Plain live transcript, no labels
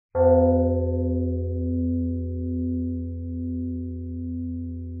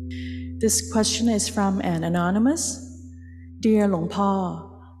This question is from an anonymous. Dear Long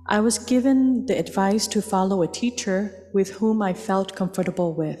Po, I was given the advice to follow a teacher with whom I felt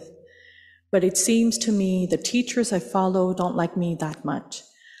comfortable with. But it seems to me the teachers I follow don't like me that much.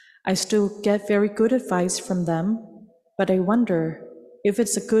 I still get very good advice from them, but I wonder if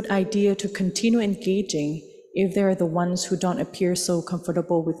it's a good idea to continue engaging if they're the ones who don't appear so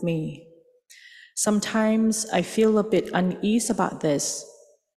comfortable with me. Sometimes I feel a bit unease about this.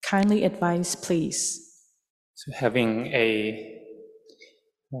 Kindly advise, please. So having a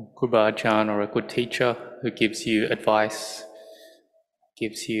good bhajan or a good teacher who gives you advice,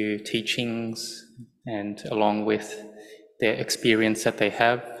 gives you teachings, and along with their experience that they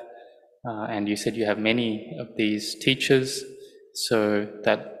have, and you said you have many of these teachers, so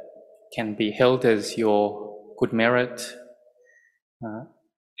that can be held as your good merit,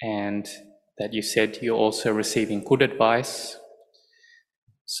 and that you said you're also receiving good advice.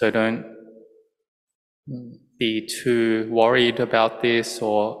 So don't be too worried about this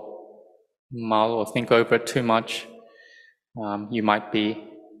or mull or think over it too much. You might be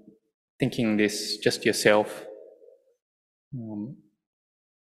thinking this just yourself.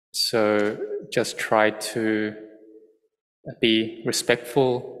 So just try to be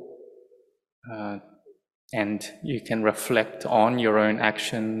respectful, and you can reflect on your own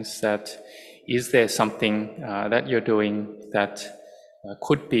actions. That is there something that you're doing that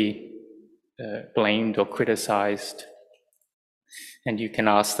could be blamed or criticized? And you can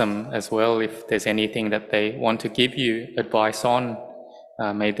ask them as well if there's anything that they want to give you advice on.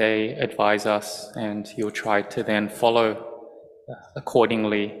 May they advise us, and you'll try to then follow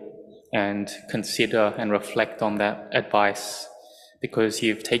accordingly and consider and reflect on that advice, because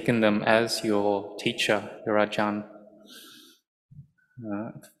you've taken them as your teacher, your Ajahn.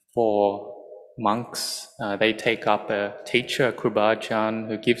 For monks, they take up a teacher, Kruba Ajahn,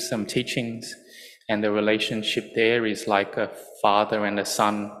 who gives them teachings, and the relationship there is like a father and a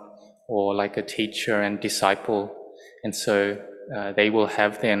son, or like a teacher and disciple. And so they will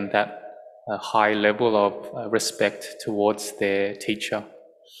have then that high level of respect towards their teacher,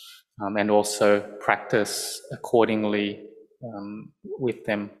 and also practice accordingly with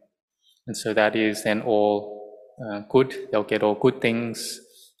them. And so that is then all good. They'll get all good things,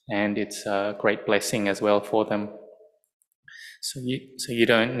 and it's a great blessing as well for them. So you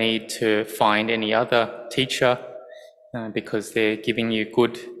don't need to find any other teacher because they're giving you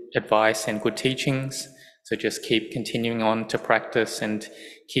good advice and good teachings. So just keep continuing on to practice and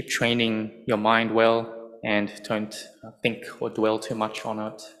keep training your mind well, and don't think or dwell too much on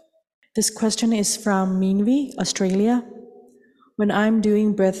it. This question is from Minvi, Australia. When I'm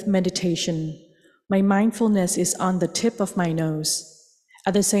doing breath meditation, my mindfulness is on the tip of my nose.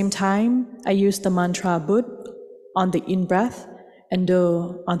 At the same time, I use the mantra Bud on the in-breath and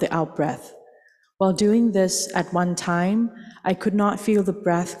Do on the out-breath. While doing this at one time, I could not feel the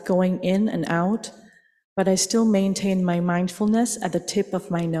breath going in and out, but I still maintained my mindfulness at the tip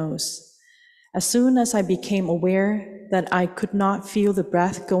of my nose. As soon as I became aware that I could not feel the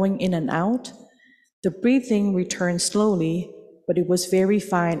breath going in and out, the breathing returned slowly, but it was very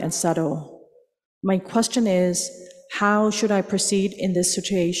fine and subtle. My question is, how should I proceed in this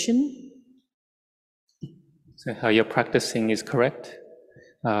situation? So how you're practicing is correct,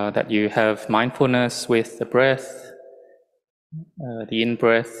 that you have mindfulness with the breath, the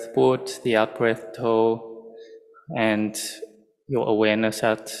in-breath Bud, the out-breath To, and your awareness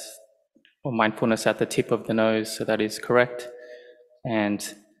or mindfulness at the tip of the nose, so that is correct. And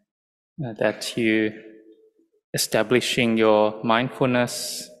that you establishing your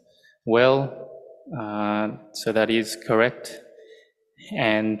mindfulness well, so that is correct.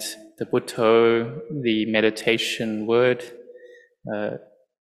 And the Buddho, the meditation word,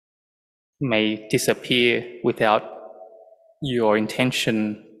 may disappear without your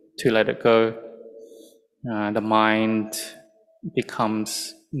intention to let it go. The mind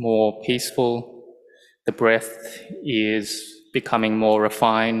becomes more peaceful, the breath is becoming more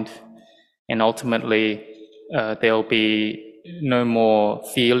refined, and ultimately there'll be no more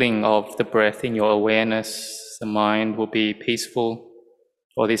feeling of the breath in your awareness. The mind will be peaceful,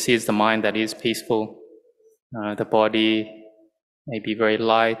 or this is the mind that is peaceful. The body may be very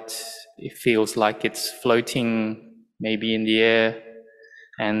light, it feels like it's floating maybe in the air,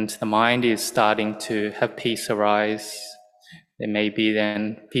 and the mind is starting to have peace arise. There may be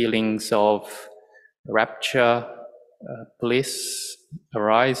then feelings of rapture, bliss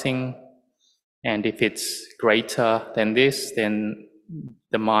arising, and if it's greater than this, then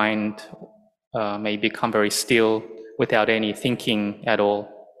the mind may become very still without any thinking at all.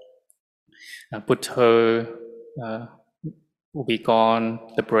 Buddho will be gone,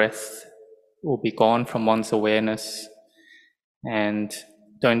 the breath will be gone from one's awareness. And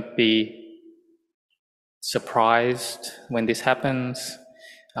don't be surprised when this happens.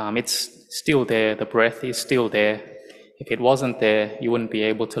 It's still there, the breath is still there. If it wasn't there, you wouldn't be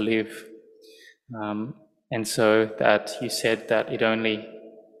able to live. And so that you said that it only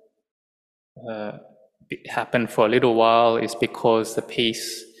happened for a little while is because the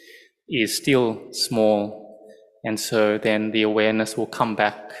peace is still small, and so then the awareness will come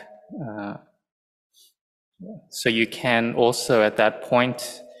back. So you can also at that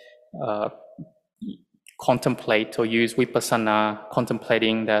point contemplate or use vipassana,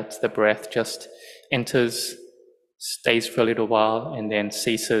 contemplating that the breath just enters, stays for a little while, and then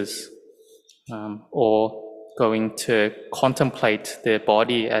ceases. Or going to contemplate the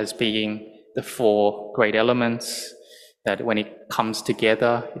body as being the four great elements, that when it comes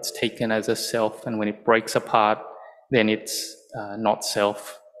together, it's taken as a self, and when it breaks apart, then it's not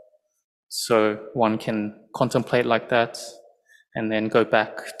self. So one can contemplate like that, and then go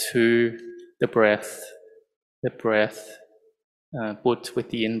back to the breath, Put with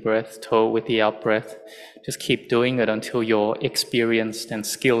the in-breath, toe with the out-breath. Just keep doing it until you're experienced and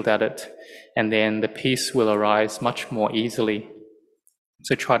skilled at it, and then the peace will arise much more easily.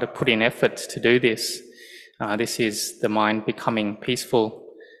 So try to put in effort to do this. This is the mind becoming peaceful,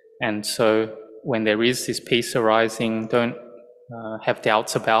 and so when there is this peace arising, don't have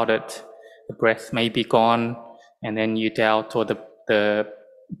doubts about it. The breath may be gone, and then you doubt, or the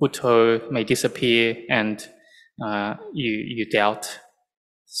Buddho may disappear, and you doubt.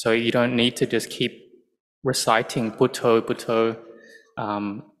 So you don't need to just keep reciting Buddho, Buddho.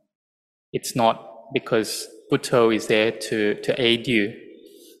 It's not because Buddho is there to aid you.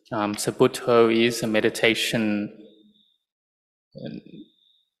 So Buddho is a meditation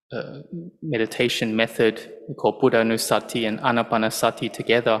method. We call Buddhanusati and Anapanasati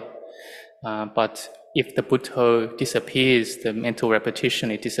together. But if the Buddho disappears, the mental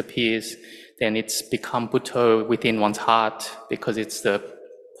repetition, it disappears, then it's become Buddho within one's heart, because it's the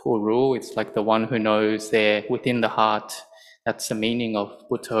full rule. It's like the one who knows there within the heart. That's the meaning of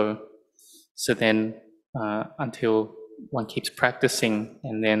Buddho. So then until one keeps practicing,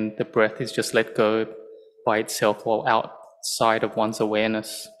 and then the breath is just let go by itself or outside of one's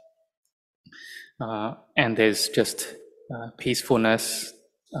awareness. And there's just peacefulness,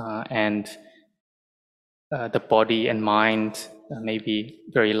 and the body and mind may be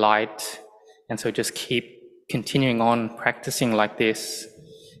very light. And so just keep continuing on practicing like this.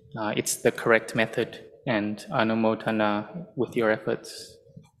 It's the correct method, and anumodana with your efforts.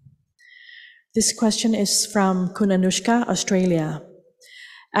 This question is from Kun Anushka, Australia.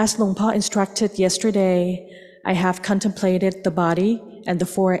 As Luang Por instructed yesterday, I have contemplated the body and the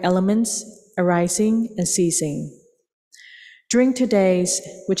four elements arising and ceasing. During today's,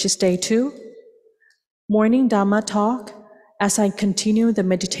 which is day 2, morning Dhamma talk, as I continue the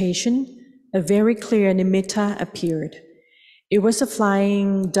meditation, a very clear nimitta appeared. It was a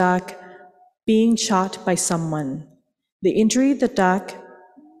flying duck being shot by someone. The injury the duck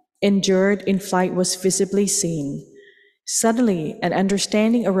endured in flight was visibly seen. Suddenly, an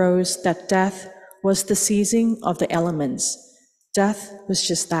understanding arose that death was the ceasing of the elements. Death was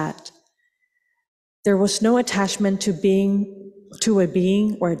just that. There was no attachment to a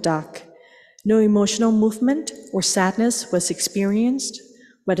being or a duck. No emotional movement or sadness was experienced,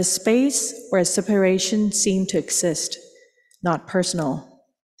 but a space or a separation seemed to exist, not personal.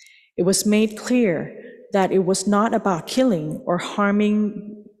 It was made clear that it was not about killing or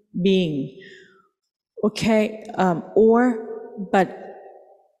harming being, but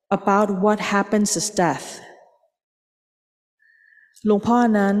about what happens as death. Luang Por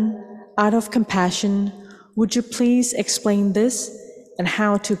Anand, out of compassion, would you please explain this and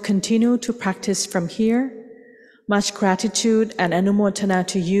how to continue to practice from here? Much gratitude and anumodana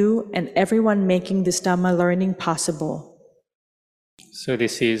to you and everyone making this Dhamma learning possible. So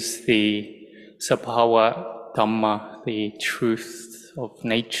this is the Sabhava Dhamma, the truth of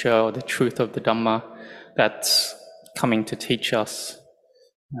nature, or the truth of the Dhamma that's coming to teach us.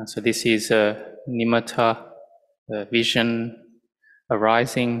 So this is a nimitta, a vision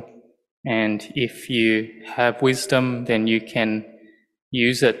arising, and if you have wisdom, then you can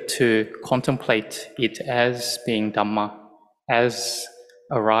use it to contemplate it as being Dhamma, as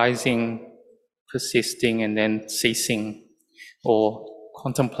arising, persisting, and then ceasing, or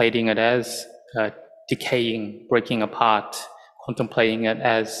contemplating it as decaying, breaking apart, contemplating it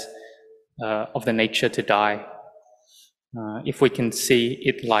as of the nature to die. If we can see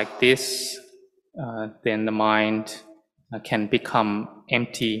it like this, then the mind can become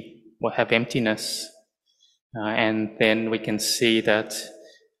empty or have emptiness. And then we can see that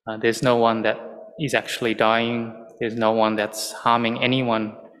There's no one that is actually dying. There's no one that's harming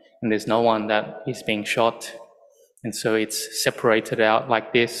anyone, and there's no one that is being shot. And so it's separated out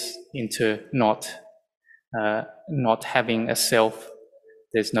like this into not having a self.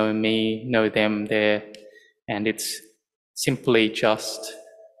 There's no me, no them there, and it's simply just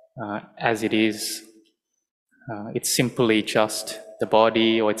as it is. It's simply just the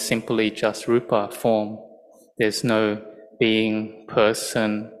body, or it's simply just rupa, form. There's no being,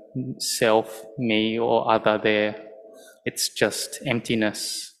 person, self, me, or other there. It's just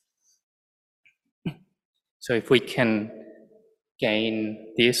emptiness. So if we can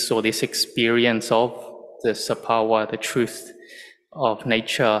gain this, or this experience of the sapawa, the truth of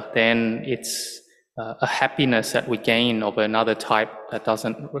nature, then it's a happiness that we gain of another type that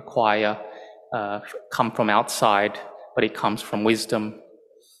doesn't require come from outside, but it comes from wisdom.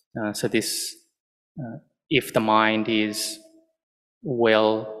 So this, if the mind is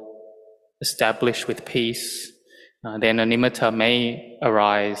well established with peace, then a nimitta may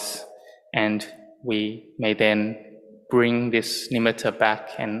arise, and we may then bring this nimitta back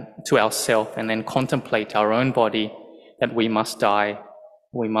and to ourself, and then contemplate our own body, that we must die,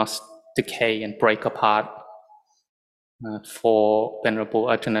 we must decay and break apart. For Venerable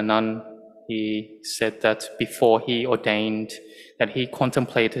Ajahn, he said that before he ordained, that he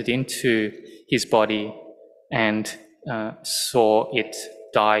contemplated into his body and saw it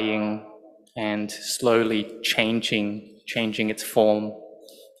dying and slowly changing its form,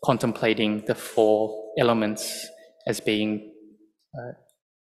 contemplating the four elements as being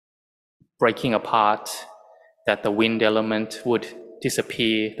breaking apart, that the wind element would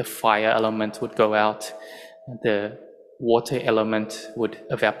disappear, the fire element would go out, the water element would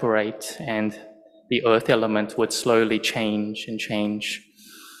evaporate, and the earth element would slowly change,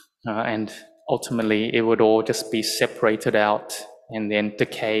 and ultimately it would all just be separated out and then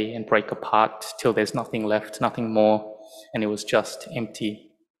decay and break apart till there's nothing left, nothing more, and it was just empty.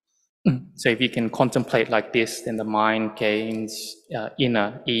 So if you can contemplate like this, then the mind gains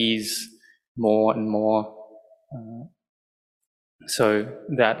inner ease more and more. So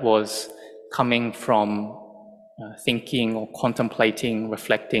that was coming from thinking or contemplating,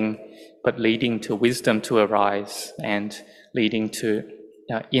 reflecting, but leading to wisdom to arise and leading to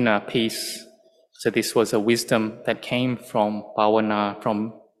inner peace. So this was a wisdom that came from bhavana,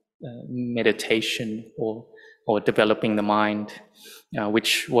 from meditation or developing the mind,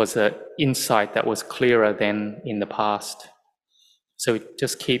 which was an insight that was clearer than in the past. So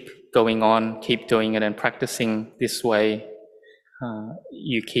just keep going on, keep doing it and practicing this way.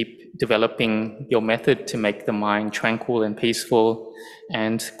 You keep developing your method to make the mind tranquil and peaceful,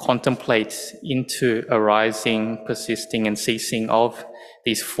 and contemplate into arising, persisting and ceasing of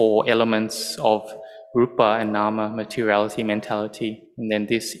these four elements of rupa and nama, materiality, mentality. And then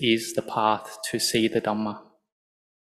this is the path to see the Dhamma.